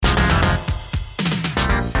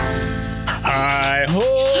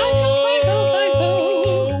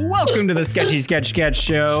to the Sketchy Sketch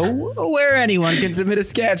Show, where anyone can submit a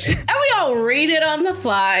sketch. And we all read it on the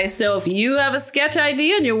fly. So if you have a sketch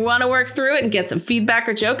idea and you want to work through it and get some feedback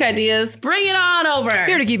or joke ideas, bring it on over.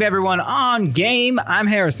 Here to keep everyone on game, I'm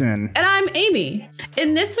Harrison. And I'm Amy.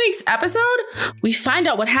 In this week's episode, we find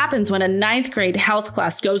out what happens when a 9th grade health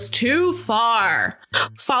class goes too far,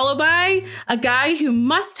 followed by a guy who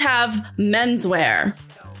must have menswear.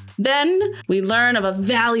 Then we learn of a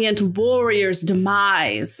valiant warrior's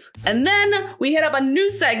demise. And then we hit up a new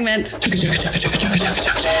segment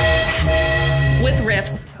with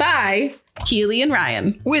riffs by Keely and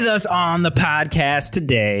Ryan. With us on the podcast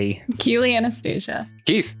today, Keely, Anastasia,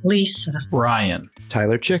 Keith, Lisa, Ryan,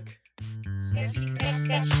 Tyler Chick.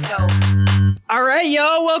 All right,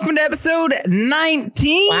 y'all, welcome to episode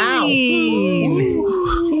 19. Wow.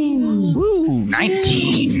 Woo,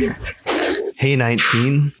 19. Hey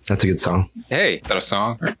 19. That's a good song. hey, is that a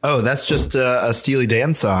song? Oh, that's just a Steely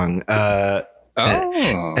Dan song. And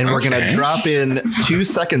we're going to drop in 2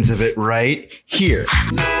 seconds of it right here.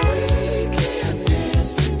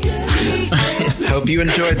 Hope you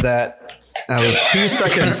enjoyed that. That was 2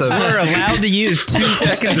 seconds of... We're allowed to use 2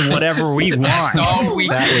 seconds of whatever we want. That's all we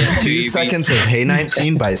That do, was 2 baby. seconds of Hey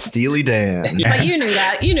 19 by Steely Dan. But you knew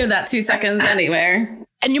that. You knew that 2 seconds anywhere.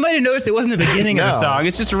 And you might have noticed it wasn't the beginning of the No. song.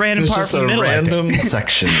 It's just a random It's part just from the a middle. random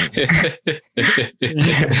section. That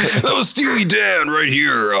was Steely Dan right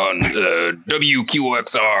here on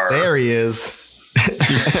WQXR. There he is.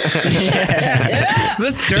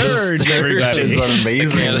 The Sturge, Which everybody. is an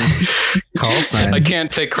amazing call sign. I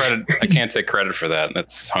can't take credit. I can't take credit for that.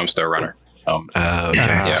 That's Homestar Runner. Okay.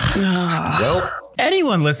 Yeah. Well,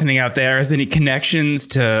 Anyone listening out there has any connections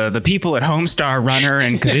to the people at Homestar Runner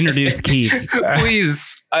and could introduce Keith?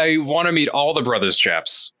 Please, I want to meet all the brothers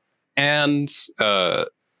chaps and their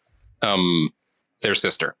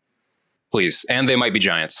sister. Please, and they might be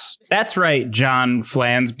giants. That's right, John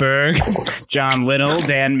Flansburgh, John Little,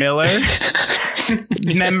 Dan Miller,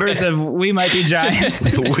 members of We Might Be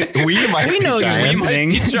Giants. we might We be know you're giants.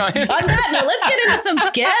 listening. Giant. On that note, let's get into some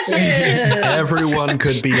sketches. Everyone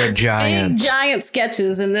could be a Big giant. giant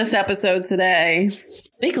sketches in this episode today.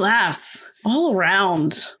 Big laughs all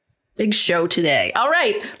around. Big show today. All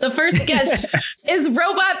right. The first sketch is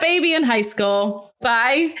Robot Baby in High School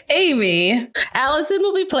by Amy. Allison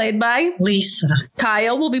will be played by Lisa,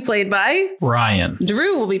 Kyle will be played by Ryan.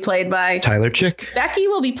 Drew will be played by Tyler Chick. Becky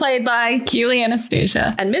will be played by Keely,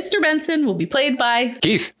 Anastasia. and Mr. Benson will be played by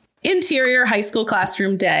Keith. Interior high school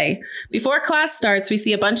classroom day. Before class starts, we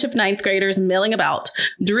see a bunch of 9th graders milling about.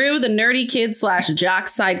 Drew, the nerdy kid / jock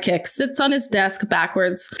sidekick, sits on his desk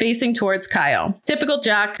backwards, facing towards Kyle. Typical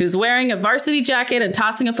jock who's wearing a varsity jacket and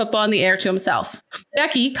tossing a football in the air to himself.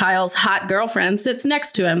 Becky, Kyle's hot girlfriend, sits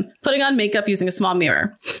next to him, putting on makeup using a small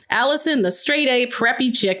mirror. Allison, the straight A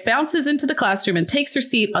preppy chick, bounces into the classroom and takes her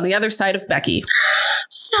seat on the other side of Becky.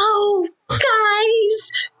 so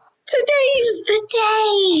guys, today's the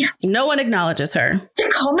day. No one acknowledges her.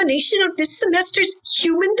 The culmination of this semester's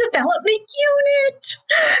human development unit.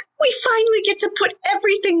 We finally get to put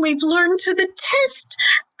everything we've learned to the test.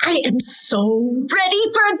 I am so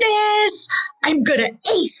ready for this. I'm gonna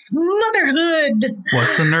ace motherhood.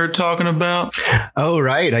 What's the nerd talking about? Oh,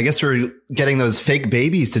 right. I guess we're getting those fake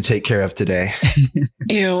babies to take care of today.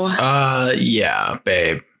 Ew. Yeah,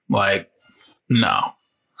 babe. Like, no.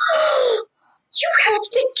 You have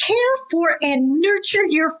to care for and nurture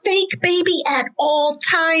your fake baby at all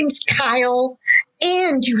times, Kyle.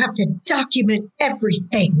 And you have to document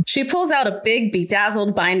everything. She pulls out a big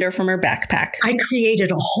bedazzled binder from her backpack. I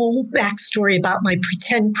created a whole backstory about my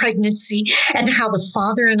pretend pregnancy and how the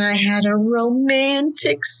father and I had a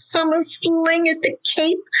romantic summer fling at the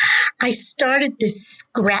Cape. I started this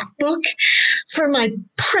scrapbook for my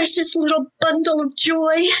precious little bundle of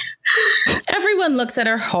joy. Everyone looks at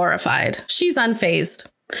her horrified. She's unfazed.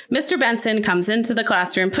 Mr. Benson comes into the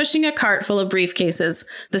classroom pushing a cart full of briefcases.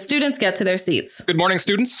 The students get to their seats. Good morning,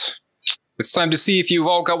 students. It's time to see if you've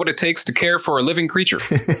all got what it takes to care for a living creature.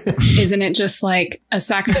 Isn't it just like a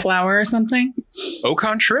sack of flour or something? Au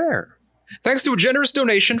contraire. Thanks to a generous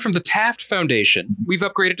donation from the Taft Foundation, we've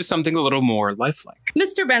upgraded to something a little more lifelike.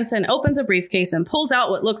 Mr. Benson opens a briefcase and pulls out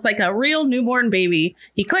what looks like a real newborn baby.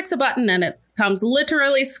 He clicks a button and it comes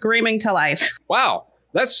literally screaming to life. Wow,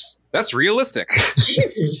 that's realistic.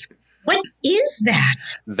 Jesus, what is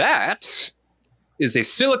that? That is a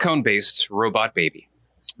silicone-based robot baby.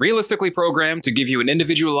 Realistically programmed to give you an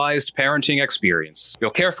individualized parenting experience. You'll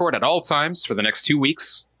care for it at all times for the next 2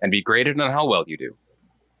 weeks and be graded on how well you do.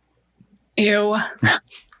 Ew.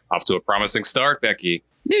 Off to a promising start, Becky.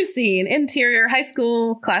 New scene, interior high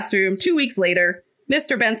school classroom. 2 weeks later,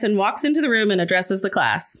 Mr. Benson walks into the room and addresses the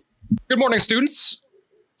class. Good morning, students.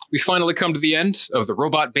 We finally come to the end of the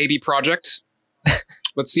Robot Baby project.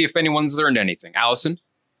 Let's see if anyone's learned anything. Allison,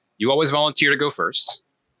 you always volunteer to go first.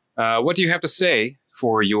 What do you have to say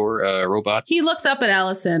for your robot? He looks up at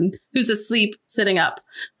Allison, who's asleep, sitting up,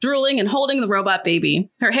 drooling and holding the robot baby.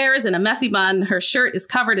 Her hair is in a messy bun, her shirt is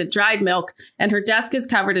covered in dried milk, and her desk is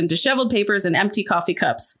covered in disheveled papers and empty coffee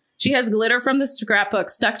cups. She has glitter from the scrapbook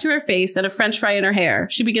stuck to her face and a French fry in her hair.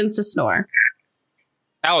 She begins to snore.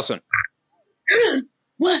 Allison.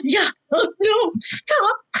 What? Yeah. Oh, no.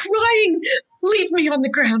 Stop crying. Leave me on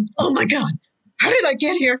the ground. Oh, my God. How did I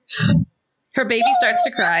get here? Her baby starts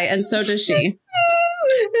to cry, and so does she.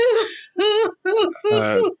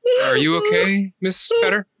 Are you okay, Miss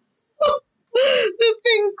Fetter? The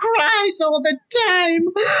thing cries all the time.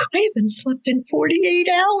 I haven't slept in 48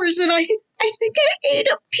 hours, and I think I ate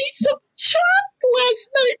a piece of chalk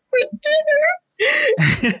last night for dinner.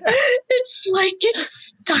 It's like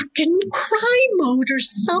it's stuck in cry mode or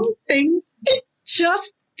something. It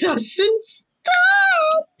just doesn't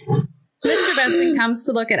stop. Mr. Benson comes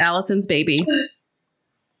to look at Allison's baby.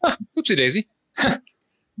 Oopsie daisy.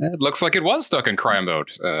 It looks like it was stuck in cry mode.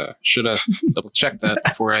 Should have double checked that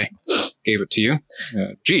before I gave it to you.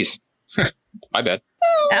 Geez. My bad.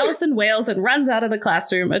 Allison wails and runs out of the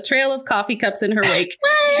classroom, a trail of coffee cups in her wake.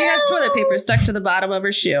 She has toilet paper stuck to the bottom of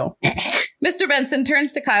her shoe. Mr. Benson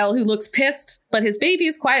turns to Kyle, who looks pissed, but his baby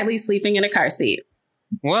is quietly sleeping in a car seat.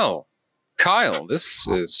 Well, Kyle, this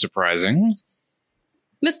is surprising.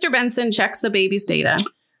 Mr. Benson checks the baby's data.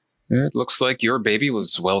 It looks like your baby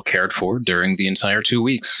was well cared for during the entire 2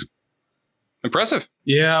 weeks. Impressive.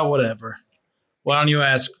 Yeah, whatever. Why don't you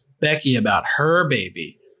ask Becky about her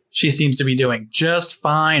baby? She seems to be doing just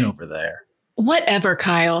fine over there. Whatever,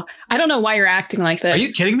 Kyle. I don't know why you're acting like this. Are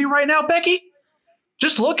you kidding me right now, Becky?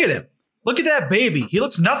 Just look at him. Look at that baby. He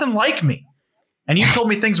looks nothing like me. And you told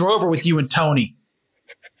me things were over with you and Tony.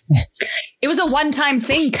 It was a one-time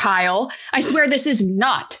thing, Kyle. I swear this is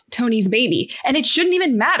not Tony's baby, and it shouldn't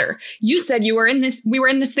even matter. You said we were in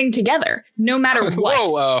this thing together, no matter what.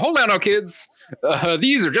 Whoa, hold on now, kids.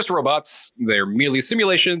 These are just robots. They're merely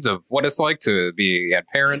simulations of what it's like to be a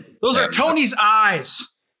parent. Those are Tony's eyes.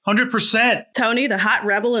 100%. Tony, the hot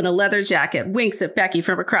rebel in a leather jacket, winks at Becky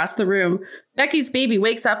from across the room. Becky's baby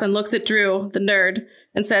wakes up and looks at Drew, the nerd,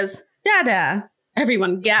 and says, Dada.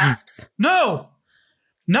 Everyone gasps. No!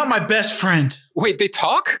 Not my best friend. Wait, they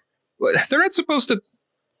talk? They're not supposed to...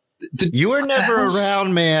 You were never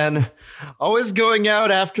around, man. Always going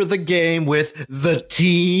out after the game with the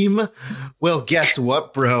team. Well, guess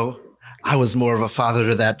what, bro? I was more of a father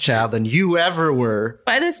to that child than you ever were.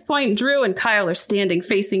 By this point, Drew and Kyle are standing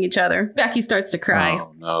facing each other. Becky starts to cry.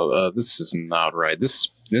 Oh, no, this is not right.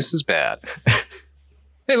 This is bad.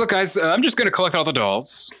 Hey, look, guys, I'm just going to collect all the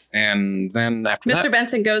dolls. And then after Mr.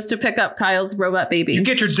 Benson goes to pick up Kyle's robot baby. You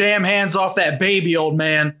get your damn hands off that baby, old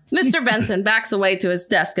man. Mr. Benson backs away to his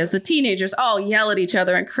desk as the teenagers all yell at each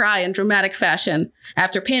other and cry in dramatic fashion.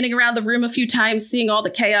 After panning around the room a few times, seeing all the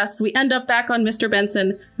chaos, we end up back on Mr.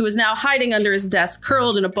 Benson, who is now hiding under his desk,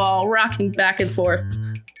 curled in a ball, rocking back and forth.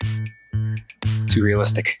 Too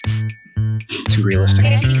realistic. Too realistic.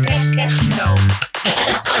 No.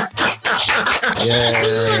 Yeah.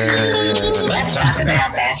 Let's talk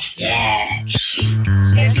about that sketch.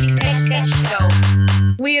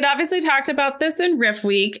 We had obviously talked about this in Riff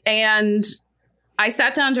Week, and I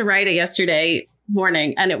sat down to write it yesterday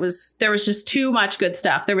morning, and there was just too much good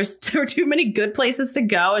stuff. There were too many good places to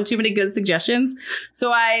go and too many good suggestions.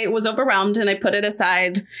 So I was overwhelmed, and I put it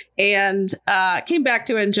aside and came back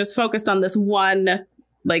to it and just focused on this one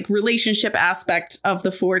relationship aspect of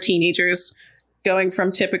the four teenagers going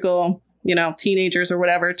from typical, teenagers or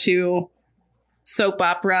whatever to soap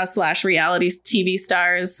opera / reality TV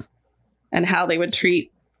stars, and how they would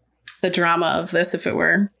treat the drama of this if it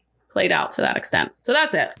were played out to that extent. So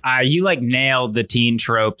that's it. You nailed the teen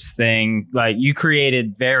tropes thing. You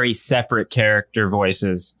created very separate character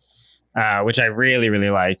voices, which I really,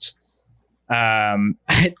 really liked.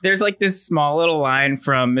 There's this small little line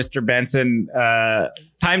from Mr. Benson,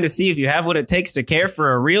 time to see if you have what it takes to care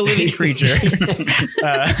for a real living creature.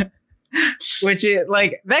 Which is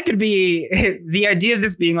that could be the idea of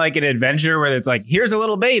this being an adventure where it's here's a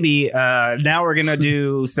little baby. Now we're going to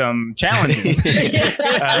do some challenges.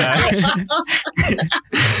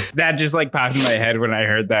 That just popped in my head when I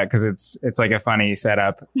heard that, because it's a funny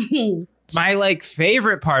setup. My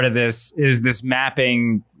favorite part of this is this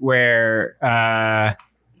mapping where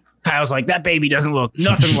Kyle's that baby doesn't look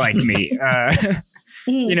nothing like me.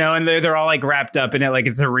 And they're all wrapped up in it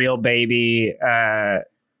it's a real baby.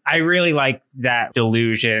 I really like that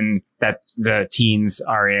delusion that the teens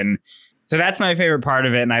are in. So that's my favorite part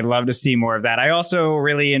of it, and I'd love to see more of that. I also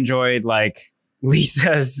really enjoyed like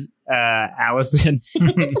Lisa's Allison.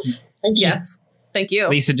 Yes. Thank you.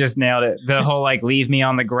 Lisa just nailed it. The whole like leave me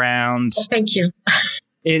on the ground. Oh, thank you.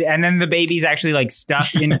 And then the baby's actually like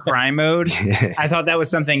stuck in cry mode. I thought that was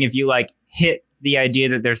something if you like hit the idea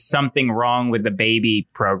that there's something wrong with the baby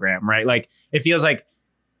program, right? Like it feels like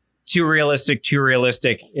too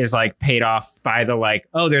realistic is like paid off by the like,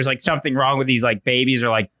 oh, there's like something wrong with these like babies, or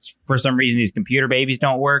like for some reason these computer babies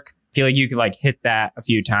don't work. I feel like you could like hit that a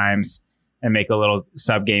few times and make a little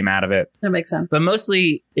sub game out of it. That makes sense. But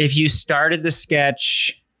mostly if you started the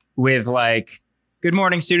sketch with like, good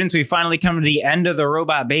morning, students, we finally come to the end of the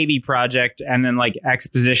robot baby project, and then like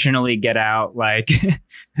expositionally get out like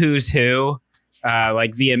who's who,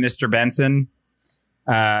 like via Mr. Benson.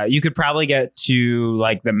 You could probably get to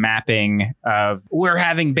like the mapping of we're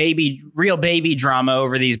having real baby drama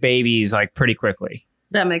over these babies like pretty quickly.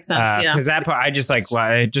 That makes sense. Yeah. Because that part, I just like,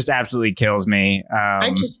 it just absolutely kills me. I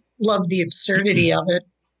just love the absurdity of it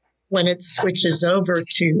when it switches over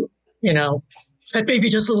to, that baby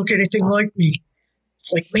doesn't look anything like me.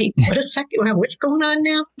 It's like, wait, what a second. What's going on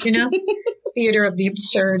now? Theater of the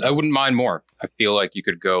absurd. I wouldn't mind more. I feel like you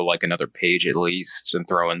could go like another page at least and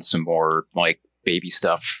throw in some more like baby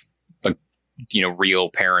stuff, like,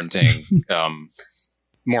 real parenting.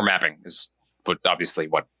 More mapping is, but obviously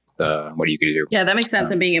what you could do. Yeah, that makes sense.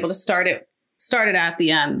 And being able to start it at the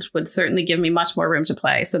end would certainly give me much more room to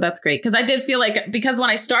play. So that's great. Because I did feel like, because when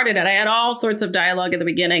I started it, I had all sorts of dialogue at the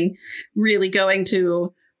beginning, really going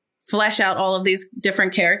to flesh out all of these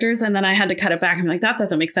different characters. And then I had to cut it back and be like, that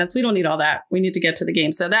doesn't make sense. We don't need all that. We need to get to the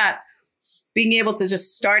game. So that being able to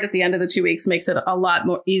just start at the end of the 2 weeks makes it a lot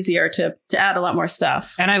more easier to add a lot more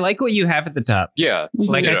stuff. And I like what you have at the top. Yeah.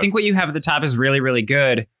 Like, I think what you have at the top is really, really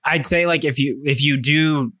good. I'd say like if you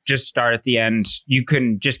do just start at the end, you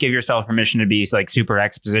can just give yourself permission to be like super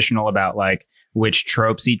expositional about like which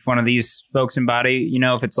tropes each one of these folks embody.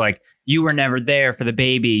 If it's like, you were never there for the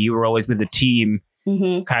baby, you were always with the team.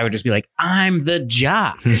 Mm-hmm. Kai would just be like, I'm the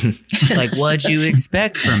jock. Like, what'd you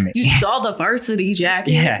expect from me? You saw the varsity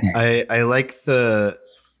jacket. Yeah. I like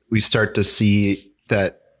we start to see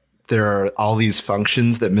that there are all these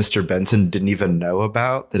functions that Mr. Benson didn't even know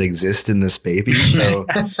about that exist in this baby. So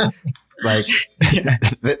like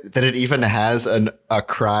that it even has a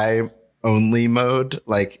cry only mode,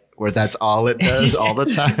 like where that's all it does all the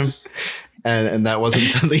time. And that wasn't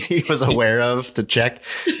something he was aware of to check.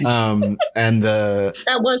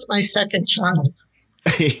 That was my second child.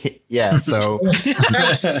 Yeah. So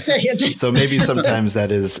maybe sometimes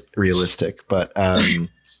that is realistic, but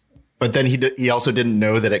then he also didn't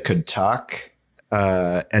know that it could talk,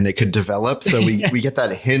 and it could develop. So we get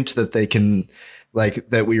that hint that they can, like,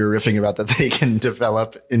 that we were riffing about, that they can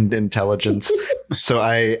develop in intelligence. So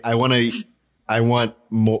I want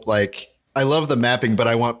more, like, I love the mapping, but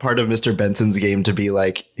I want part of Mr. Benson's game to be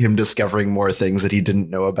like him discovering more things that he didn't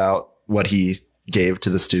know about what he gave to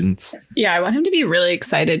the students. Yeah, I want him to be really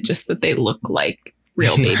excited just that they look like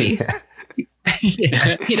real babies.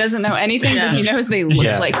 Yeah. He doesn't know anything, but he knows they look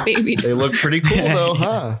like babies. They look pretty cool though,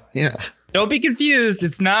 huh? Yeah. Don't be confused.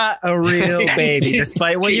 It's not a real baby,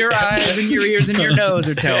 despite what your eyes and your ears and your nose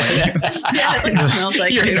are telling you. Yeah, it smells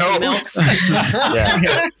like Your baby nose. milk.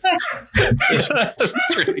 Yeah.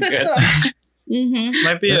 It's really good. Mm-hmm.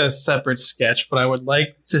 Might be a separate sketch, but I would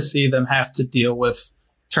like to see them have to deal with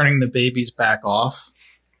turning the babies back off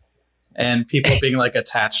and people being like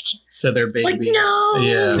attached to their baby. Like, no.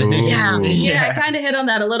 Yeah. Ooh. Yeah, I kind of hit on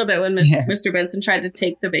that a little bit when Mr. Benson tried to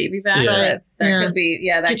take the baby back. Yeah. That could be,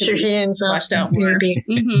 that Get could your be hands up, fleshed out more. baby.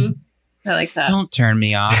 Mm-hmm. I like that. Don't turn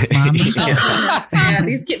me off, Mom. These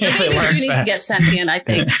kids, the babies do need to get sentient, I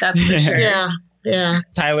think. That's for sure. Yeah.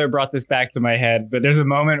 Tyler brought this back to my head, but there's a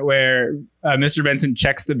moment where Mr. Benson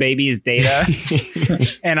checks the baby's data,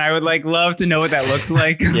 and I would like love to know what that looks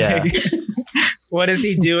like. Yeah. Like, what is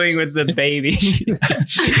he doing with the baby?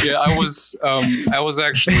 Yeah, I was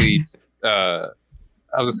actually I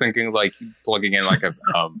was thinking like plugging in like a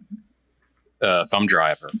thumb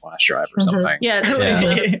drive or a flash drive or something. Yeah,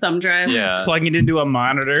 it's thumb drive. Yeah. Plugging it into a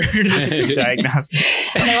monitor to diagnostic.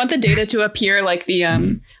 And I want the data to appear like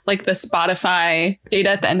the Spotify data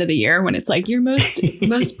at the end of the year when it's like your most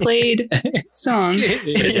played song.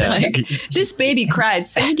 It's like this baby cried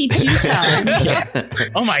 72 times.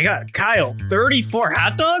 Oh my God, Kyle, 34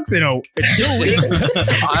 hot dogs in 2 weeks.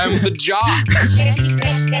 I'm the jock.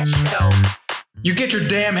 You get your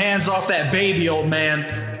damn hands off that baby, old man.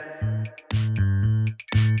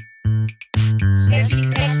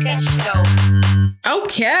 sketch, go.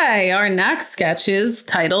 Okay, our next sketch is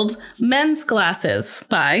titled Men's Glasses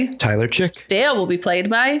by Tyler Chick. Dale will be played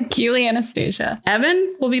by Keely Anastasia.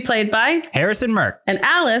 Evan will be played by Harrison Merck. and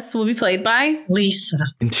Alice will be played by Lisa.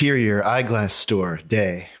 Interior eyeglass store,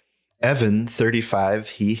 day. Evan, 35,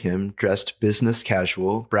 he, him, dressed business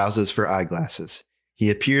casual, browses for eyeglasses. He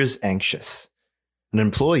appears anxious. An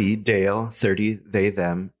employee, Dale, 30, they,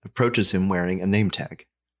 them, approaches him wearing a name tag.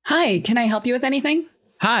 Hi, can I help you with anything?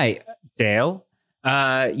 Hi, Dale.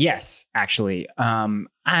 Yes, actually.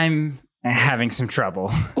 I'm having some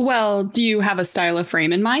trouble. Well, do you have a style of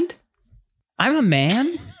frame in mind? I'm a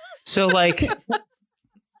man, so like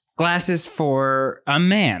glasses for a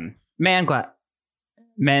man.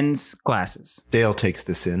 Men's glasses. Dale takes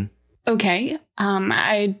this in. Okay,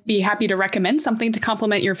 I'd be happy to recommend something to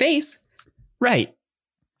complement your face. Right.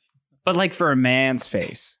 But like for a man's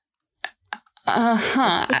face.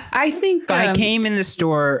 Uh-huh. I think I came in the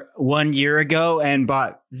store 1 year ago and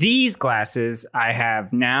bought these glasses I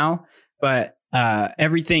have now, but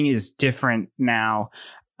everything is different now.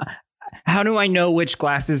 How do I know which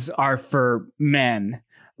glasses are for men?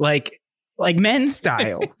 Like men's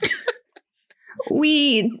style.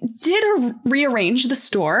 We did rearrange the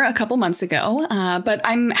store a couple months ago, but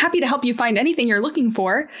I'm happy to help you find anything you're looking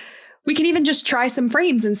for. We can even just try some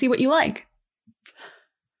frames and see what you like.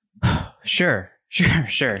 Sure.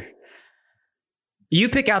 You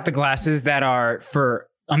pick out the glasses that are for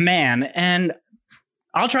a man, and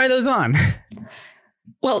I'll try those on.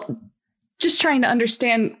 Well, just trying to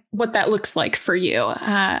understand what that looks like for you.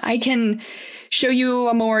 I can show you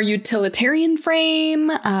a more utilitarian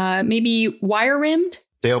frame, maybe wire-rimmed.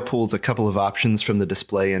 Dale pulls a couple of options from the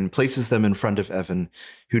display and places them in front of Evan,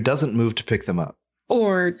 who doesn't move to pick them up.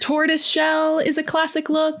 Or tortoise shell is a classic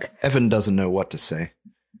look. Evan doesn't know what to say.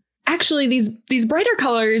 Actually, these brighter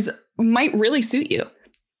colors might really suit you.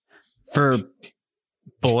 For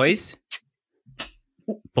boys?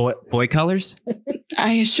 Boy colors?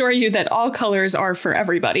 I assure you that all colors are for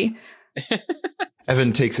everybody.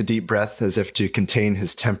 Evan takes a deep breath as if to contain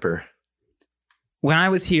his temper. When I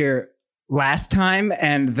was here last time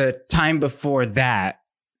and the time before that,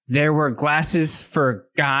 there were glasses for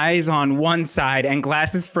guys on one side and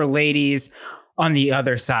glasses for ladies on the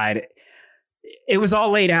other side. It was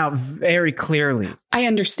all laid out very clearly. I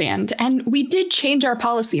understand. And we did change our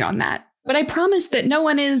policy on that. But I promise that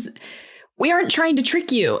we aren't trying to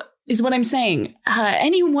trick you, is what I'm saying.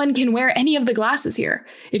 Anyone can wear any of the glasses here.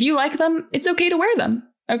 If you like them, it's okay to wear them.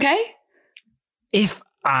 Okay? If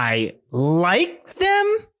I like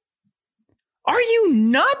them? Are you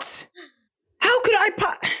nuts? How could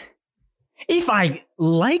if I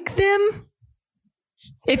like them?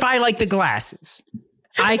 If I like the glasses,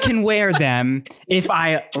 I can wear them if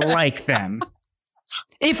I like them.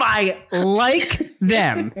 If I like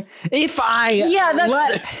them. If I... Yeah,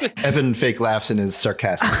 that's... Evan fake laughs and is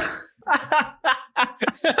sarcastic.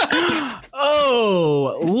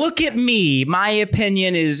 Oh, look at me. My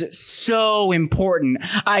opinion is so important.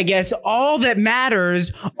 I guess all that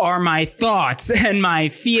matters are my thoughts and my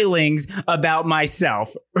feelings about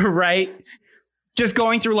myself, right? Just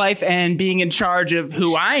going through life and being in charge of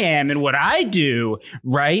who I am and what I do,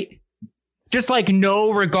 right? Just like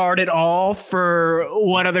no regard at all for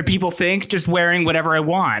what other people think, just wearing whatever I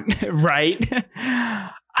want, right?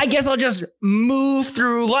 I guess I'll just move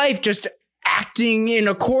through life just acting in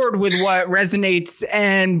accord with what resonates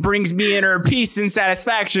and brings me inner peace and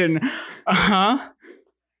satisfaction. Uh-huh.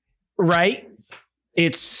 Right?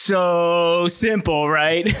 It's so simple,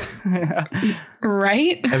 right?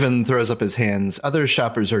 Right? Evan throws up his hands. Other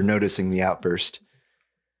shoppers are noticing the outburst.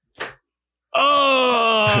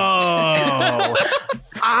 Oh,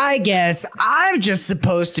 I guess I'm just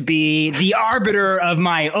supposed to be the arbiter of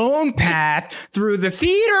my own path through the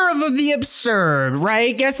theater of the absurd,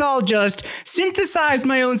 right? Guess I'll just synthesize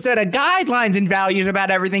my own set of guidelines and values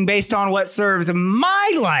about everything based on what serves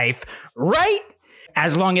my life, right?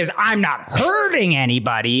 As long as I'm not hurting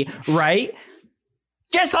anybody, right?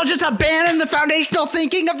 Guess I'll just abandon the foundational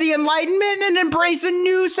thinking of the Enlightenment and embrace a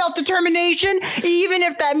new self-determination, even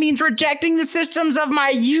if that means rejecting the systems of my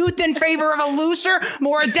youth in favor of a looser,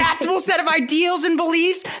 more adaptable set of ideals and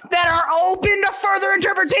beliefs that are open to further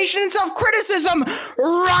interpretation and self-criticism,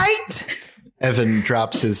 right? Evan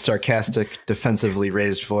drops his sarcastic, defensively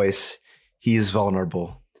raised voice. He's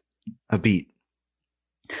vulnerable. A beat.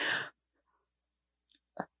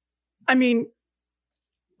 I mean,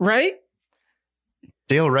 right?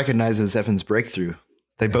 Dale recognizes Evan's breakthrough.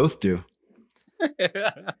 They both do.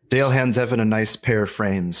 Dale hands Evan a nice pair of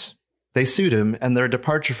frames. They suit him, and they're a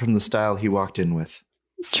departure from the style he walked in with.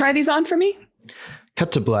 Try these on for me.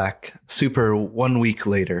 Cut to black. Super 1 week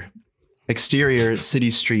later. Exterior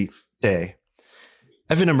city street day.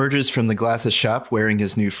 Evan emerges from the glasses shop wearing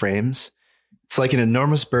his new frames. It's like an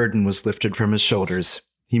enormous burden was lifted from his shoulders.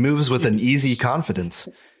 He moves with an easy confidence.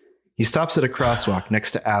 He stops at a crosswalk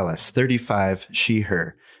next to Alice, 35, she,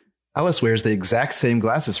 her. Alice wears the exact same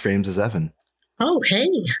glasses frames as Evan. Oh, hey.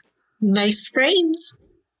 Nice frames.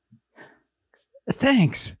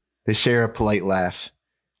 Thanks. They share a polite laugh.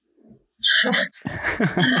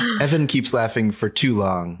 Evan keeps laughing for too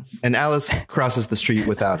long, and Alice crosses the street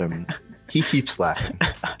without him. He keeps laughing.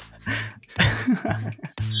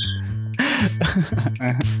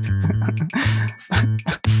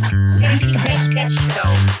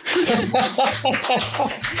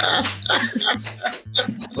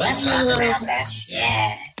 Let's talk about that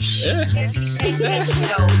sketch.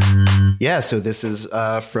 Yeah, so this is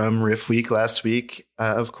from Riff Week last week,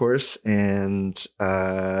 of course, and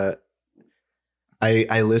I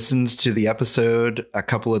listened to the episode a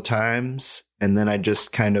couple of times, and then I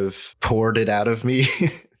just kind of poured it out of me,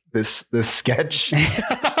 this sketch, and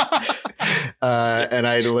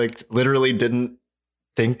I literally didn't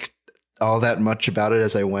think all that much about it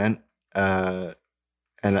as I went, and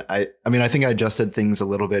I mean I think I adjusted things a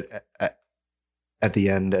little bit at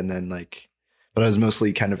the end, and then but I was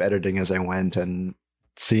mostly kind of editing as I went and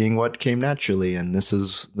seeing what came naturally, and this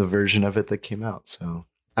is the version of it that came out. So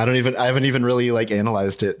I haven't even really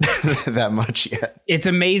analyzed it that much yet. It's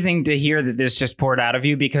amazing to hear that this just poured out of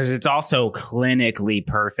you, because it's also clinically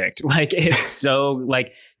perfect. It's so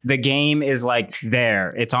the game is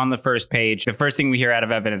there. It's on the first page. The first thing we hear out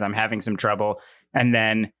of Evan is I'm having some trouble. And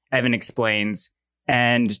then Evan explains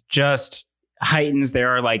and just heightens.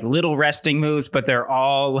 There are little resting moves, but they're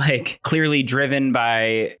all clearly driven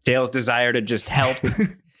by Dale's desire to just help.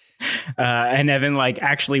 And Evan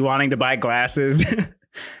actually wanting to buy glasses.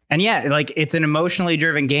 And yeah, it's an emotionally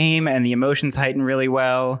driven game, and the emotions heighten really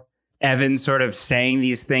well. Evan sort of saying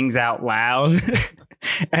these things out loud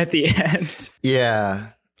at the end. Yeah.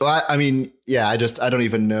 Well, I mean, yeah, I don't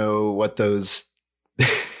even know what those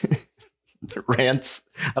rants,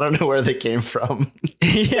 I don't know where they came from.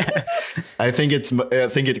 Yeah. I think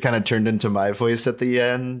it kind of turned into my voice at the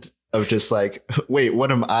end of just wait,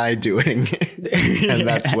 what am I doing? And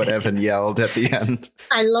that's what Evan yelled at the end.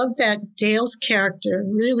 I love that Dale's character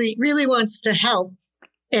really, really wants to help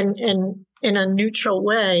in a neutral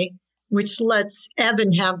way, which lets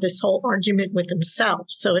Evan have this whole argument with himself.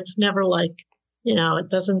 So it's never it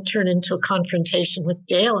doesn't turn into a confrontation with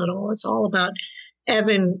Dale at all. It's all about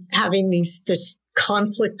Evan having this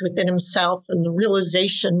conflict within himself and the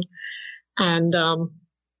realization. And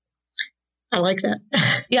I like that.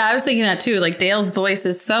 Yeah, I was thinking that too. Dale's voice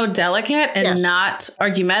is so delicate and not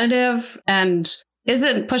argumentative and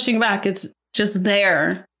isn't pushing back. It's just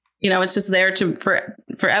there. It's just there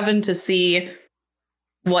for Evan to see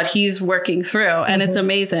what he's working through. And it's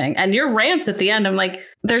amazing. And your rants at the end, I'm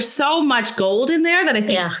there's so much gold in there that I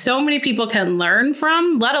think so many people can learn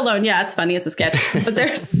from, let alone, it's funny, it's a sketch, but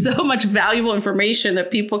there's so much valuable information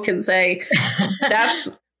that people can say,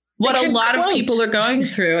 that's what a lot of people are going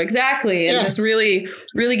through. Exactly. And just really,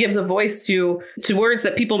 really gives a voice to words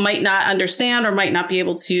that people might not understand or might not be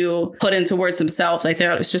able to put into words themselves. I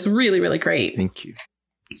thought it was just really, really great. Thank you.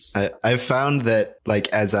 I've found that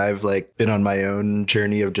as I've been on my own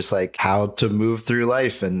journey of just how to move through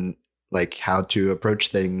life and how to approach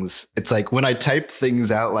things, it's when I type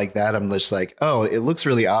things out like that, I'm just oh, it looks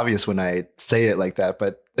really obvious when I say it like that,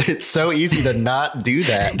 but it's so easy to not do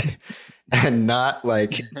that and not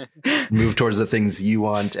move towards the things you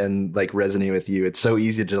want and resonate with you. It's so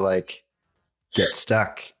easy to get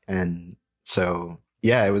stuck. And so,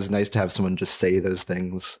 yeah, it was nice to have someone just say those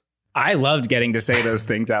things. I loved getting to say those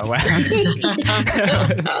things out loud.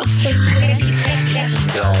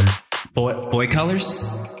 Boy colors?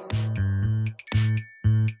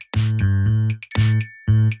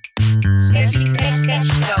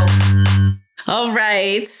 All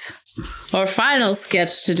right. Our final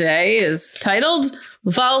sketch today is titled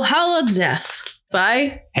Valhalla Death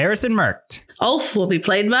by Harrison Merkt. Ulf will be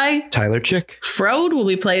played by Tyler Chick. Frode will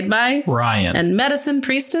be played by Ryan. And Medicine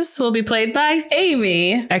Priestess will be played by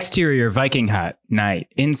Amy. Exterior Viking hut, night.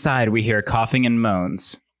 Inside we hear coughing and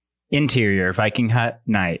moans. Interior Viking hut,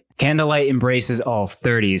 night. Candlelight embraces Ulf,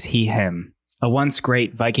 30s, he, him. A once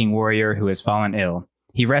great Viking warrior who has fallen ill.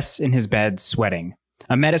 He rests in his bed, sweating.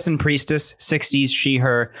 A medicine priestess, 60s, she,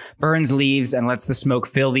 her, burns leaves and lets the smoke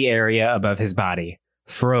fill the area above his body.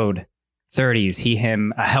 Frode, 30s, he,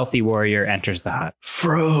 him, a healthy warrior, enters the hut.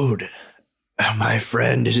 Frode, my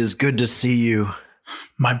friend, it is good to see you.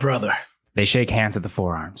 My brother. They shake hands at the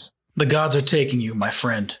forearms. The gods are taking you, my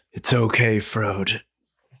friend. It's okay, Frode.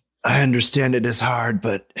 I understand it is hard,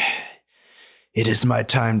 but it is my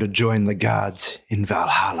time to join the gods in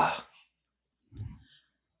Valhalla.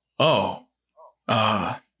 Oh.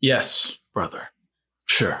 Yes, brother.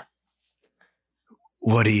 Sure.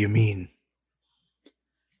 What do you mean?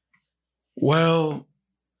 Well,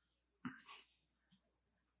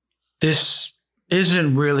 this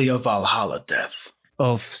isn't really a Valhalla death.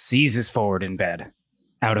 Ulf seizes forward in bed,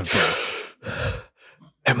 out of breath.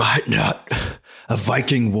 Am I not a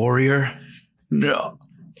Viking warrior? No.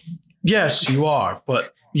 Yes, you are,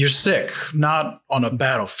 but you're sick, not on a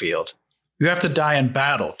battlefield. You have to die in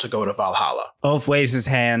battle to go to Valhalla. Ulf waves his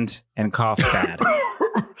hand and coughs bad.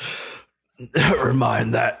 Never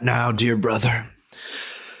mind that now, dear brother.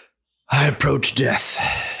 I approach death,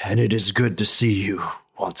 and it is good to see you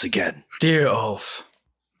once again. Dear Ulf,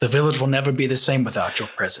 the village will never be the same without your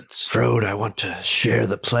presence. Frode, I want to share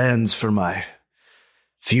the plans for my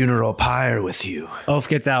funeral pyre with you. Ulf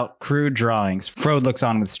gets out crude drawings. Frode looks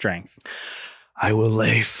on with strength. I will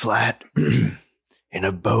lay flat in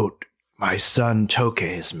a boat my son Toke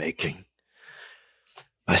is making.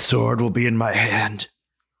 My sword will be in my hand,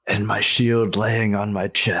 and my shield laying on my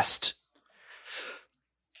chest.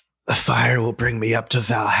 The fire will bring me up to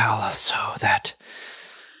Valhalla so that...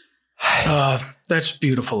 That's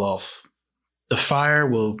beautiful, Ulf. The fire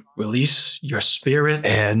will release your spirit.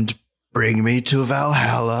 And bring me to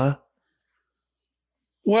Valhalla.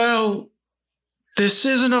 Well, this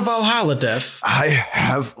isn't a Valhalla death. I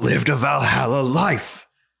have lived a Valhalla life.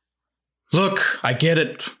 Look, I get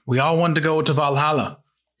it. We all want to go to Valhalla.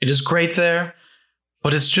 It is great there,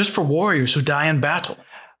 but it's just for warriors who die in battle.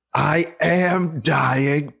 I am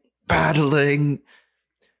dying, battling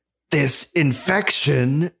this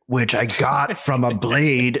infection, which I got from a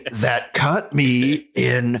blade that cut me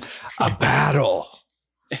in a battle.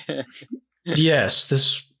 Yes,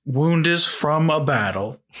 this wound is from a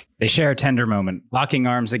battle. They share a tender moment, locking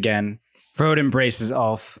arms again. Frode embraces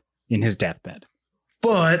Ulf in his deathbed.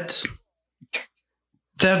 But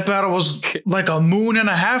that battle was like a moon and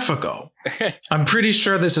a half ago. I'm pretty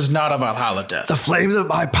sure this is not a Valhalla death. The flames of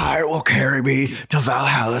my pyre will carry me to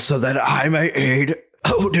Valhalla so that I may aid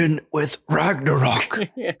Odin with Ragnarok.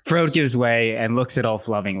 Frode gives way and looks at Ulf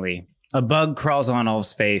lovingly. A bug crawls on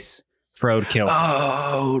Ulf's face. Frode kills him.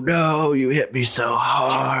 Oh, no, you hit me so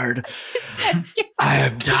hard. I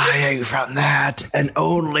am dying from that, and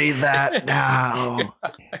only that now.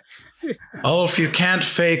 Ulf, you can't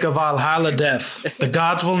fake a Valhalla death. The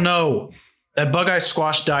gods will know. That bug I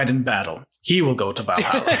squashed died in battle. He will go to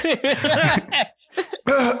Valhalla.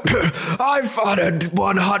 I fought in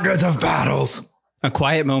 100 of battles. A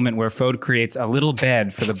quiet moment where Frode creates a little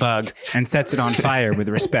bed for the bug and sets it on fire with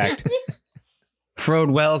respect.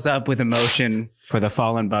 Frode wells up with emotion for the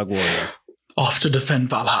fallen bug warrior. Off to defend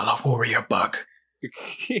Valhalla, warrior bug.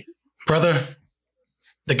 Brother,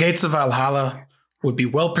 the gates of Valhalla would be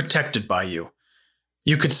well protected by you.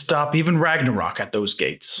 You could stop even Ragnarok at those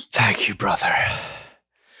gates. Thank you, brother.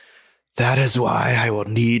 That is why I will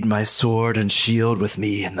need my sword and shield with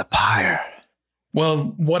me in the pyre.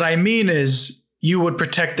 Well, what I mean is, you would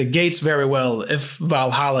protect the gates very well if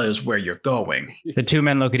Valhalla is where you're going. The two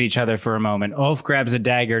men look at each other for a moment. Ulf grabs a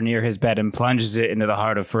dagger near his bed and plunges it into the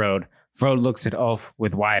heart of Frode. Frode looks at Ulf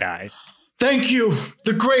with wide eyes. Thank you.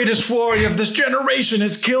 The greatest warrior of this generation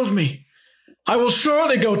has killed me. I will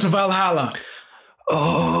surely go to Valhalla.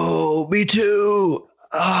 Oh, me too.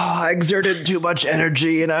 Oh, I exerted too much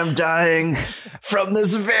energy and I'm dying from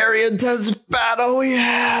this very intense battle we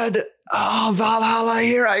had. Oh, Valhalla,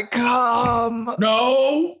 here I come.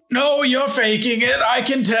 No, you're faking it. I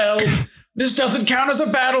can tell. This doesn't count as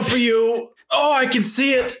a battle for you. Oh, I can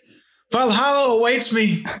see it. Valhalla awaits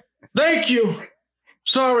me. Thank you.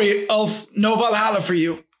 Sorry, Ulf, no Valhalla for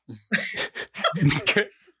you.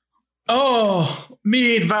 Oh,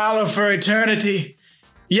 mead valor for eternity.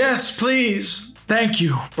 Yes, please. Thank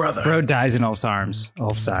you, brother. Frode dies in Ulf's arms.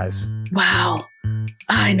 Ulf sighs. Wow.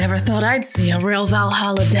 I never thought I'd see a real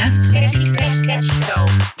Valhalla death.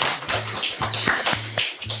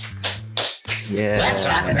 Yeah. Let's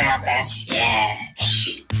talk about this. Yeah.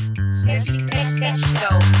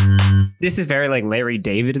 This is very like Larry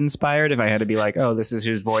David inspired. If I had to be like, oh, this is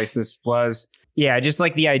whose voice this was. Yeah, just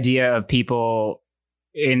like the idea of people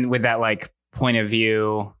in with that like point of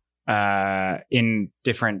view in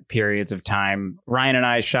different periods of time. Ryan and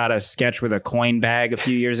I shot a sketch with a coin bag a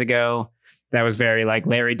few years ago. That was very like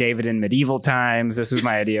Larry David in medieval times. This was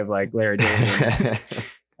my idea of like Larry David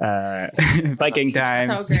in Viking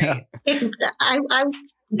times. So great. I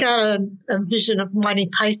got a vision of Monty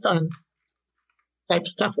Python. type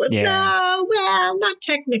stuff. With Yeah. no, well, not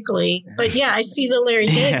technically, but yeah, I see the Larry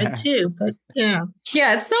David too. But yeah,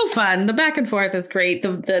 Yeah, it's so fun. The back and forth is great.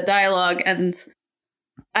 The dialogue, and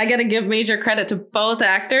I got to give major credit to both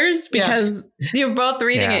actors because you're both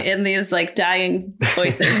reading it in these like dying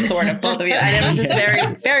voices, sort of both of you. And it was just very,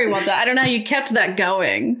 very well done. I don't know how you kept that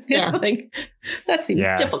going. It's like, that seems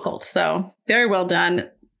difficult. So very well done.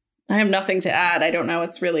 I have nothing to add. I don't know.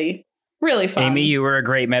 It's really, really fun. Amy, you were a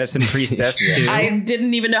great medicine priestess too. I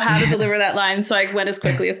didn't even know how to deliver that line, so I went as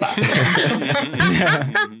quickly as possible.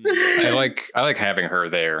 I like having her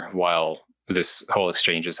there while this whole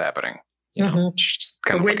exchange is happening. You know, just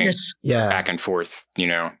kind of looking back and forth, you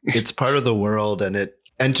know. It's part of the world, and it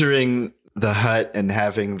entering the hut and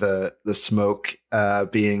having the smoke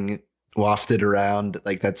being wafted around,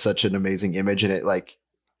 like that's such an amazing image, and it like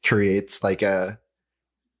creates like a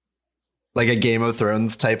Game of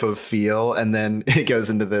Thrones type of feel, and then it goes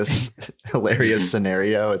into this hilarious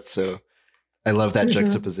scenario. It's so, I love that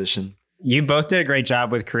juxtaposition. You both did a great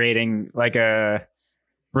job with creating like a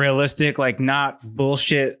realistic, like not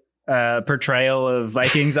bullshit portrayal of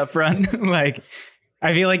Vikings up front. Like,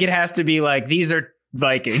 I feel like it has to be like, these are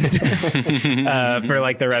Vikings for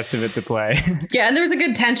like the rest of it to play. Yeah, and there was a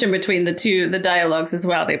good tension between the dialogues as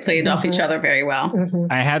well. They played off each other very well.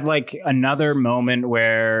 I had like another moment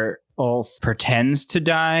where Ulf pretends to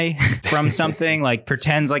die from something, like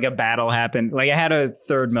pretends like a battle happened. Like I had a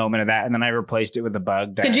third moment of that, and then I replaced it with a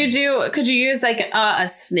bug dying. Could you use like a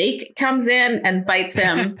snake comes in and bites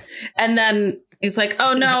him, and then he's like,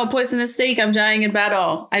 "Oh no, poisonous snake! I'm dying in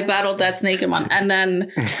battle. I battled that snake in one." And then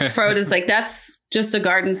Frode is like, "That's just a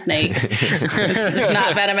garden snake. It's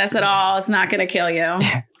not venomous at all. It's not going to kill you."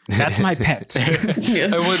 That's my pet.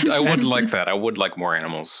 Yes. I would like that. I would like more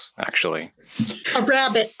animals, actually. a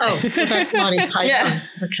rabbit. Oh, well, that's Monty Python. Yeah.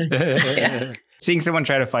 Okay. Seeing someone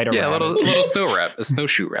try to fight a rabbit. a little a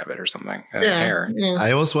snowshoe rabbit or something. Hare. Yeah.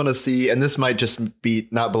 I almost want to see, and this might just be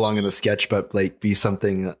not belong in the sketch, but like be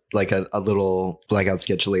something like a little blackout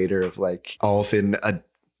sketch later of like Ulf in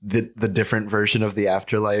the different version of the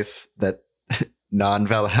afterlife that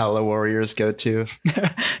non-Valhalla warriors go to. And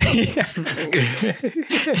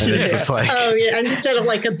it's just like, Oh yeah, instead of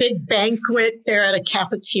like a big banquet, they're at a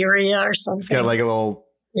cafeteria or something. it's got like a little,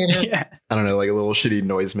 you know? I don't know, like a little shitty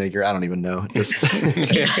noisemaker. I don't even know. Just,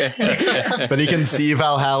 but he can see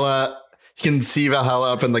Valhalla. He can see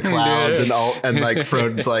Valhalla up in the clouds, and like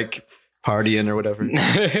Frode's like partying or whatever.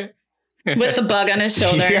 With the bug on his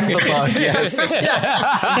shoulder. Yeah, the bug,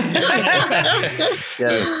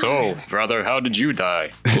 yes. So, brother, how did you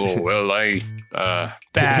die? Oh, well, I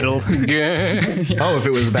Battle. Oh, if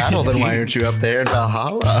it was battle, then why aren't you up there in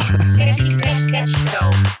Valhalla?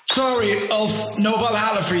 Sorry, Ulf, no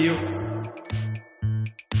Valhalla for you.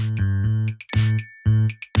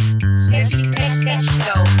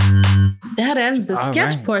 That ends the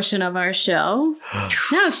sketch portion of our show.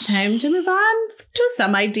 Now it's time to move on to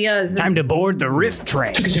some ideas. Time to board the riff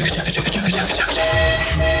train.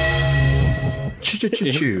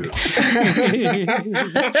 Choo-choo-choo-choo.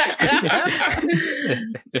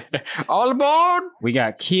 all aboard. We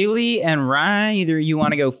got Keely and Ryan. Either you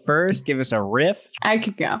want to go first, give us a riff. I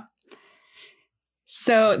could go.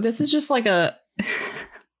 So this is just like a,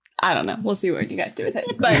 I don't know. We'll see what you guys do with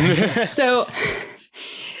it. But so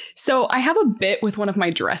I have a bit with one of my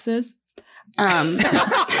dresses.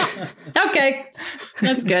 Okay,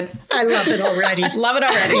 that's good. I love it already. Love it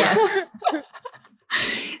already. Yes.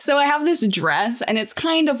 So I have this dress and it's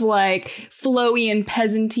kind of like flowy and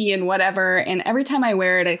peasanty and whatever. And every time I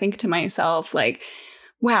wear it, I think to myself, like,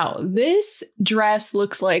 wow, this dress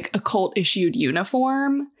looks like a cult issued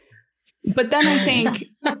uniform. But then I think,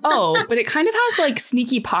 oh, but it kind of has like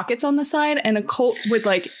sneaky pockets on the side, and a cult would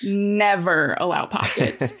like never allow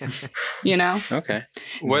pockets, you know? Okay.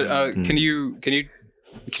 What can you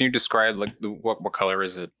describe like what color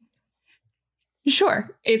is it?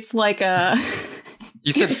 Sure. It's like a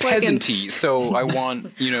You said it's like peasanty, so I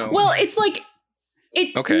want, you know. well, it's like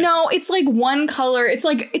it Okay. no, it's like one color.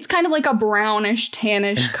 It's kind of like a brownish,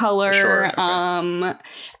 tannish color. Sure, okay.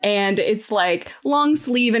 And it's like long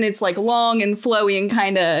sleeve and it's like long and flowy and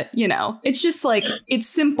kind of, you know, it's just like it's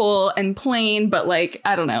simple and plain, but like,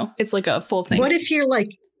 I don't know, it's like a full thing. What if you're like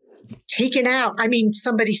taken out? I mean,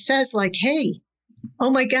 somebody says like, "Hey, oh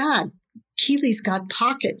my God, Keely's got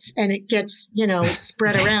pockets," and it gets, you know,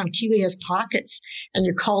 spread around. Keely has pockets, and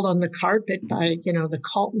you're called on the carpet by, you know, the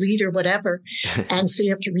cult leader, whatever. And so you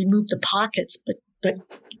have to remove the pockets, but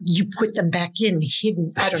you put them back in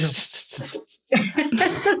hidden. I don't know.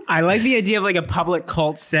 I like the idea of like a public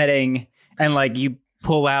cult setting, and like you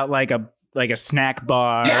pull out like a like a snack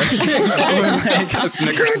bar, like,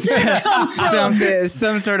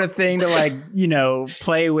 some sort of thing to like,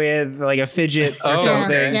 play with, like a fidget or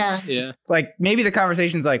something. Yeah. Like maybe the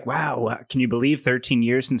conversation's like, wow, can you believe 13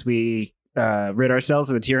 years since we rid ourselves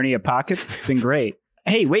of the tyranny of pockets? It's been great.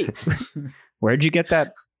 Hey, wait, where'd you get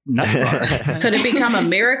that nut bar? Could it become a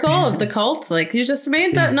miracle of the cult? Like, you just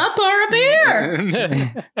made that nut bar a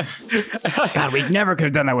beer. God, we never could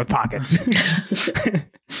have done that with pockets.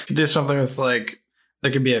 Could do something with like,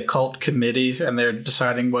 there could be a cult committee and they're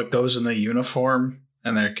deciding what goes in the uniform,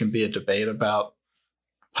 and there can be a debate about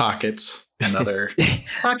pockets and other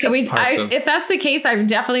Pockets. If that's the case, I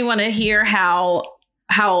definitely want to hear how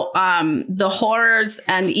the horrors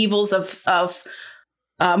and evils of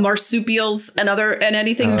marsupials and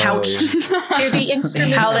anything pouched. They're the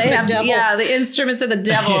instruments How they of have the devil. the instruments of the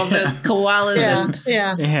devil of those koalas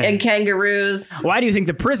and kangaroos. Why do you think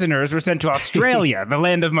the prisoners were sent to Australia, the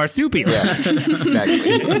land of marsupials? Yeah,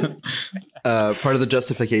 exactly. Part of the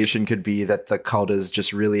justification could be that the cult is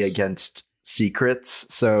just really against secrets.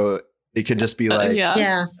 So it could just be like,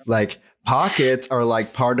 like pockets are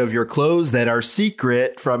like part of your clothes that are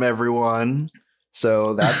secret from everyone.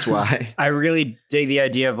 So that's why. I really dig the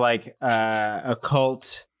idea of like a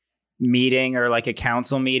cult meeting or like a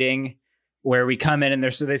council meeting where we come in and they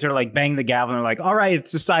sort of like bang the gavel and they're like, all right,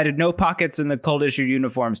 it's decided no pockets in the cult issued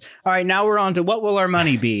uniforms. All right, now we're on to what will our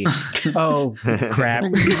money be? Oh, crap.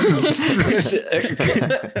 And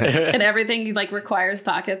everything like requires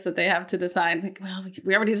pockets that they have to decide. Like, well,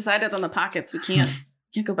 we already decided on the pockets. We can't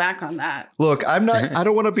go back on that. Look, I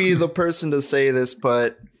don't want to be the person to say this,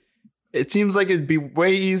 but it seems like it'd be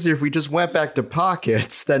way easier if we just went back to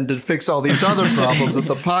pockets than to fix all these other problems that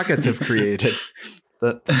the pockets have created.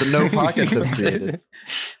 The no pockets have created.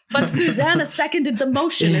 But Susanna seconded the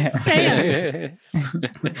motion. It stands.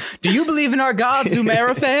 Do you believe in our god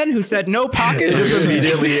Zumarafan, who said no pockets? Just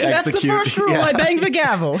immediately That's execute. the first rule. I banged the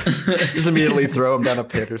gavel. Just immediately throw him down a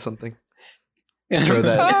pit or something. Throw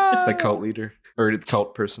the cult leader or the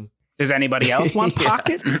cult person. Does anybody else want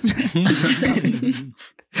pockets?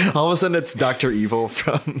 All of a sudden, it's Dr. Evil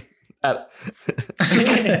from. Oh,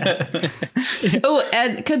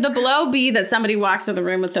 and could the blow be that somebody walks in the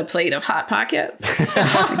room with a plate of Hot Pockets? Is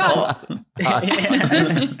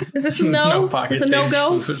this a no? Is this a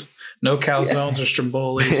no-go? No calzones or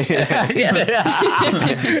strombolis.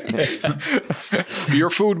 Your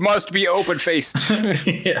food must be open-faced.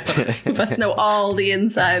 You must know all the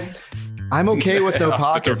insides. I'm okay with no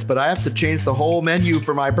pockets, but I have to change the whole menu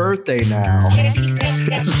for my birthday now.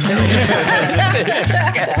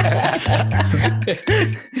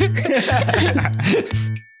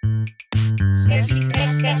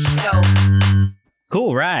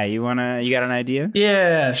 Cool, right? You got an idea?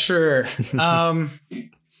 Yeah, sure. I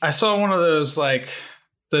saw one of those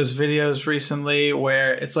videos recently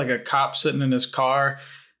where it's like a cop sitting in his car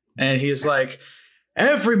and he's like,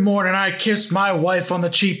 every morning I kiss my wife on the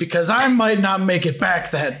cheek because I might not make it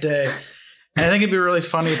back that day. And I think it'd be really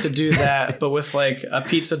funny to do that, but with like a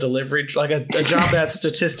pizza delivery, like a job that's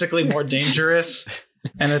statistically more dangerous.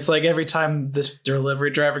 And it's like every time this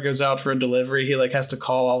delivery driver goes out for a delivery, he like has to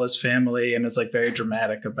call all his family, and it's like very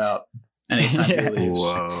dramatic about anytime he leaves.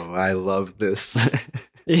 Whoa, I love this.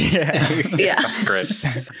 Yeah. That's great.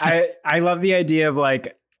 I love the idea of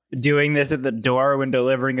like doing this at the door when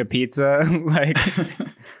delivering a pizza. Like,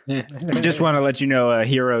 I just want to let you know a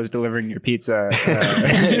hero's delivering your pizza.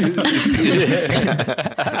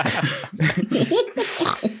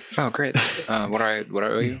 Oh, great. What do I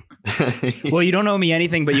owe you? Well, you don't owe me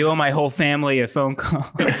anything, but you owe my whole family a phone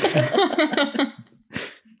call.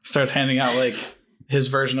 Starts handing out like his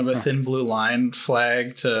version of a thin blue line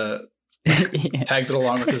flag to tags it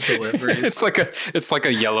along with his deliveries. It's like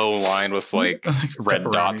a yellow line with like red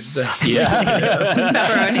dots.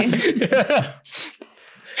 Pepperonis.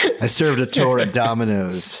 I served a tour at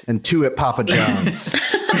Domino's and 2 at Papa John's.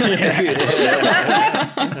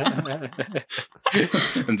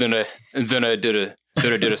 and then I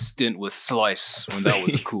did a stint with Slice when that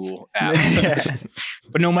was a cool app.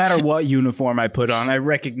 But no matter what uniform I put on, I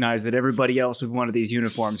recognize that everybody else with one of these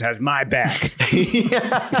uniforms has my back.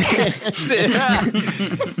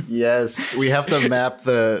 Yes, we have to map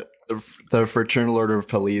the Fraternal Order of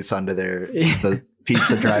Police onto the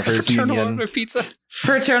Pizza Drivers Union.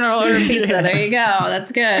 Fraternal Order Pizza. There you go.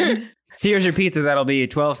 That's good. Here's your pizza. That'll be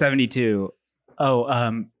 $12.72.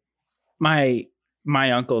 Oh, my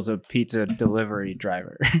uncle's a pizza delivery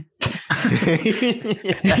driver. Make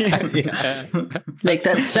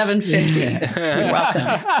that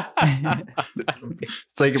 $7.50. Welcome.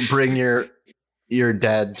 It's like bring your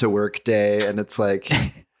dad to work day, and it's like,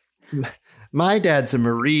 My dad's a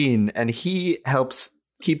Marine and he helps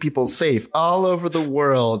keep people safe all over the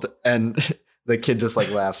world. And the kid just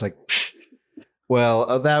like laughs like,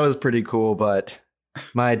 well, that was pretty cool, but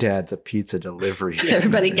my dad's a pizza delivery.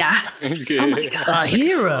 Everybody gasps. Oh my gosh. A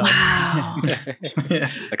hero. Wow.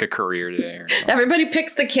 Like a career there. Everybody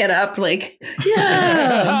picks the kid up, like,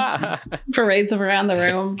 yeah. Parades him around the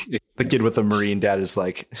room. The kid with the Marine dad is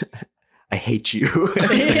like, I hate you.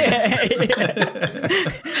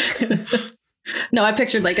 No, I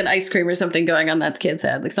pictured like an ice cream or something going on that kid's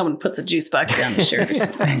head. Like someone puts a juice box down his shirt or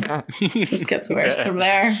something. Just gets worse from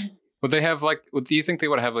there. Would they have like? Do you think they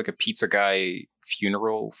would have like a pizza guy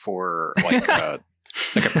funeral for like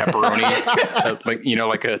like a pepperoni,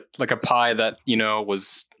 like a pie that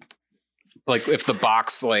was like if the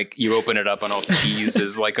box like you open it up and all the cheese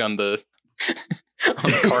is like on the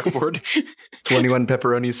cardboard. 21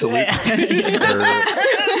 pepperoni salute.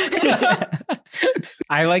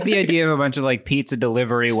 I like the idea of a bunch of like pizza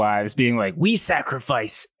delivery wives being like, we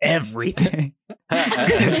sacrifice everything.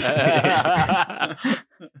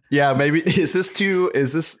 Yeah, maybe is this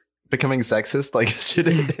becoming sexist? Like,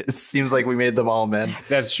 it seems like we made them all men.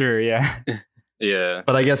 That's true, yeah. Yeah.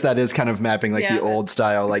 But I guess that is kind of mapping like the old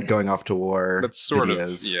style, like going off to war. That's sort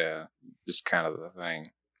videos. of, yeah, just kind of the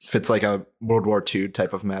thing. If it's like a World War II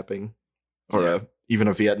type of mapping, or even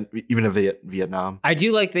a Vietnam. I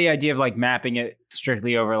do like the idea of like mapping it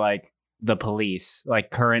strictly over like the police,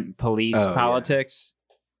 like current police politics.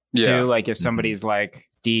 Yeah. Too, like if somebody's like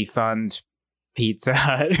defund Pizza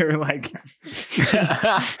Hut or like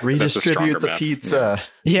redistribute the map. pizza.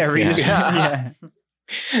 Yeah, redistribute.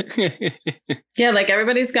 Yeah, like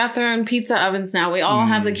everybody's got their own pizza ovens now. We all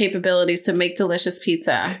have the capabilities to make delicious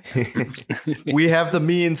pizza. We have the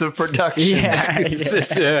means of production. Yeah.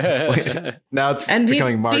 Now it's And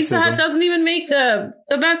becoming Marxism. Pizza Hut doesn't even make the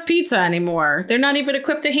best pizza anymore. They're not even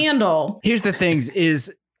equipped to handle. Here's the things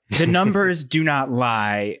is the numbers do not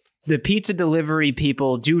lie. The pizza delivery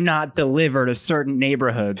people do not deliver to certain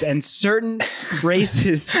neighborhoods, and certain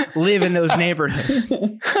races live in those neighborhoods.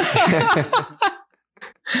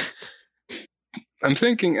 I'm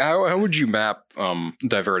thinking, how would you map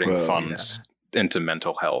diverting funds into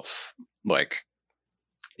mental health? Like,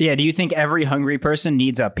 Yeah, do you think every hungry person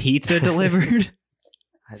needs a pizza delivered?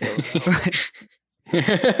 I don't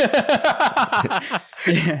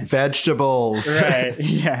know. Vegetables. Right,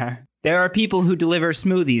 yeah. There are people who deliver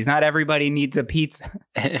smoothies. Not everybody needs a pizza.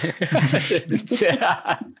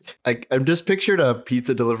 I'm just pictured a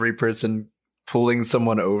pizza delivery person pulling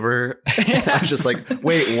someone over. I'm just like,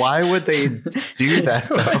 wait, why would they do that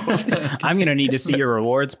though? I'm going to need to see your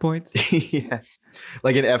rewards points. Yeah.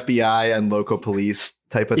 Like an FBI and local police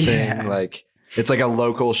type of thing. Yeah. Like it's like a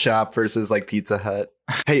local shop versus like Pizza Hut.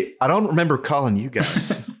 Hey, I don't remember calling you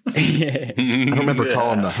guys. I don't remember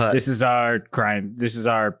calling the Hut. This is our crime. This is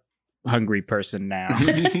our hungry person now.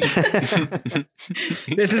 This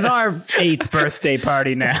is our 8th birthday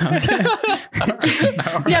party now.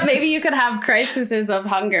 Yeah, maybe you could have crises of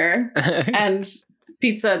hunger and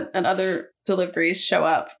pizza and other deliveries show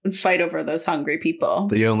up and fight over those hungry people.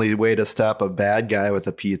 The only way to stop a bad guy with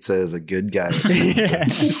a pizza is a good guy with a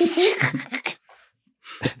pizza.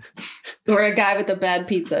 Or a guy with a bad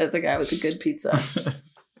pizza is a guy with a good pizza.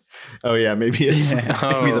 Oh yeah, maybe it's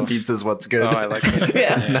maybe the pizza's what's good. Oh, I like that.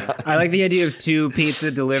 Yeah. I like the idea of 2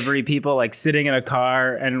 pizza delivery people like sitting in a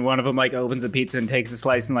car, and one of them like opens a pizza and takes a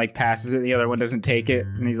slice and like passes it, and the other one doesn't take it,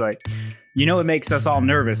 and he's like, you know, it makes us all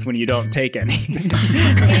nervous when you don't take any.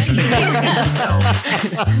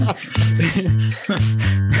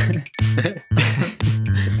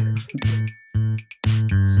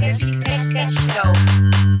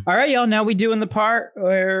 All right, y'all. Now we doing the part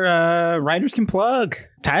where writers can plug.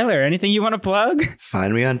 Tyler, anything you want to plug?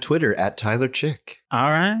 Find me on Twitter at Tyler Chick. All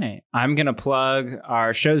right. I'm going to plug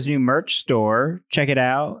our show's new merch store. Check it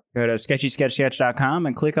out. Go to sketchysketchsketch.com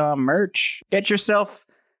and click on merch. Get yourself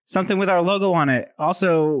something with our logo on it.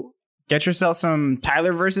 Also, get yourself some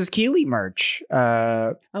Tyler versus Keeley merch.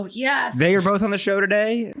 Oh, yes. They are both on the show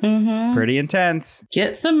today. Mm-hmm. Pretty intense.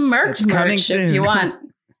 Get some It's coming merch soon. if you want.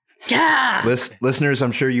 Yeah. Listeners,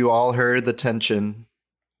 I'm sure you all heard the tension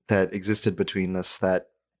that existed between us, that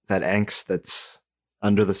angst that's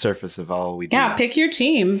under the surface of all we do. Yeah, pick your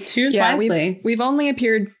team. Choose Yeah, wisely. we've only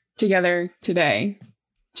appeared together today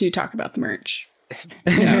to talk about the merch.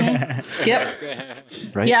 Yep.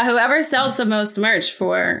 Right? Yeah, whoever sells the most merch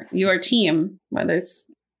for your team, whether it's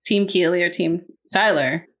Team Keeley or Team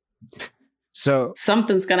Tyler, So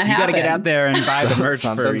something's going to you got happen. to get out there and buy the merch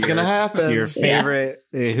for Something's gonna happen. your favorite.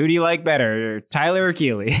 Who do you like better, Tyler or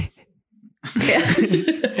Keeley? Yeah.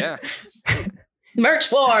 Yeah.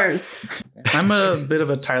 Merch wars. I'm a bit of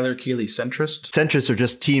a Tyler Keeley centrist. Centrists are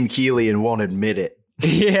just Team Keeley and won't admit it.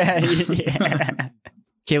 Yeah.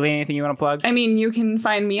 Keely, anything you want to plug? I mean, you can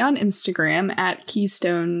find me on Instagram at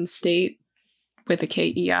Keystone State with a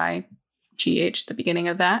KEIGH at the beginning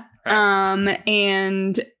of that.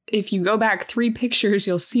 And if you go back 3 pictures,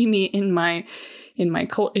 you'll see me in my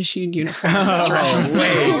cult issued uniform dress.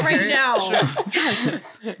 Right now.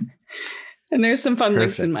 Yes. And there's some fun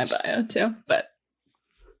links in my bio too, but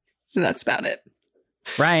that's about it.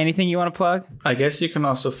 Ryan, anything you want to plug? I guess you can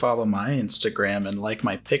also follow my Instagram and like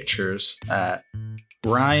my pictures at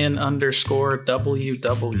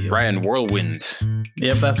Ryan_WW. Ryan Whirlwind.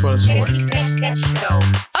 Yep, that's what it's for.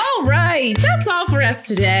 All right, that's all for us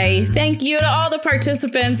today. Thank you to all the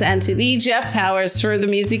participants and to the Jeff Powers for the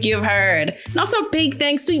music you've heard. And also big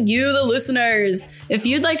thanks to you, the listeners. If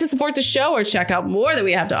you'd like to support the show or check out more that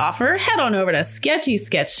we have to offer, head on over to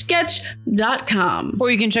sketchysketchsketch.com.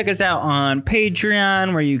 Or you can check us out on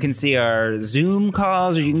Patreon, where you can see our Zoom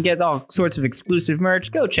calls, or you can get all sorts of exclusive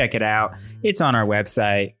merch. Go check it out. It's on our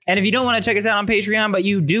website. And if you don't want to check us out on Patreon, but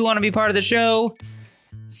you do want to be part of the show,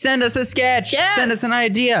 send us a sketch. Yes. Send us an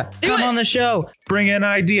idea. Come on the show. Bring an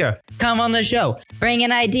idea. Come on the show. Bring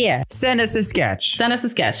an idea. Send us a sketch. Send us a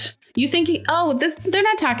sketch. You think, they're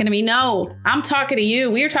not talking to me. No, I'm talking to you.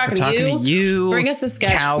 We are talking to you. Bring us a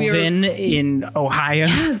sketch. Calvin in Ohio.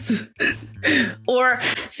 Yes. Or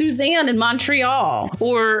Suzanne in Montreal.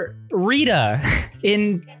 Or Rita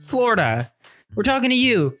in Florida. We're talking to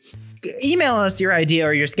you. Email us your idea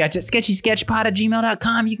or your sketch at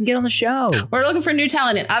sketchysketchpod@gmail.com. You can get on the show. We're looking for new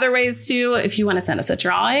talent in other ways too. If you want to send us a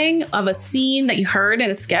drawing of a scene that you heard in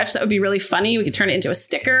a sketch, that would be really funny. We could turn it into a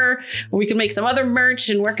sticker, or we can make some other merch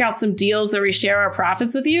and work out some deals that we share our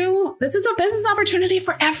profits with you. This is a business opportunity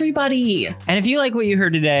for everybody. And if you like what you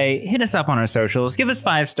heard today, hit us up on our socials. Give us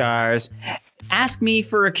 5 stars. Ask me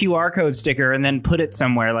for a QR code sticker and then put it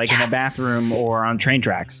somewhere, like in a bathroom or on train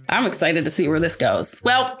tracks. I'm excited to see where this goes.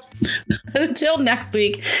 Well, until next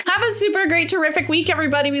week, have a super great, terrific week,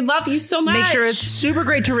 everybody. We love you so much. Make sure it's super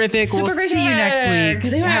great, terrific. We'll see you next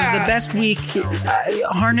week. Yeah. Have the best week.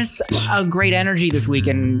 Harness a great energy this week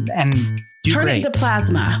and do Turn great. it into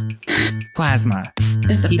plasma. Plasma.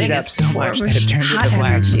 It's the Heat it up biggest so much form of that it turns hot into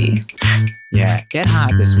plasma. energy. Yeah, get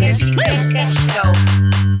hot this week.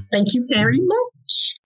 Thank you very much.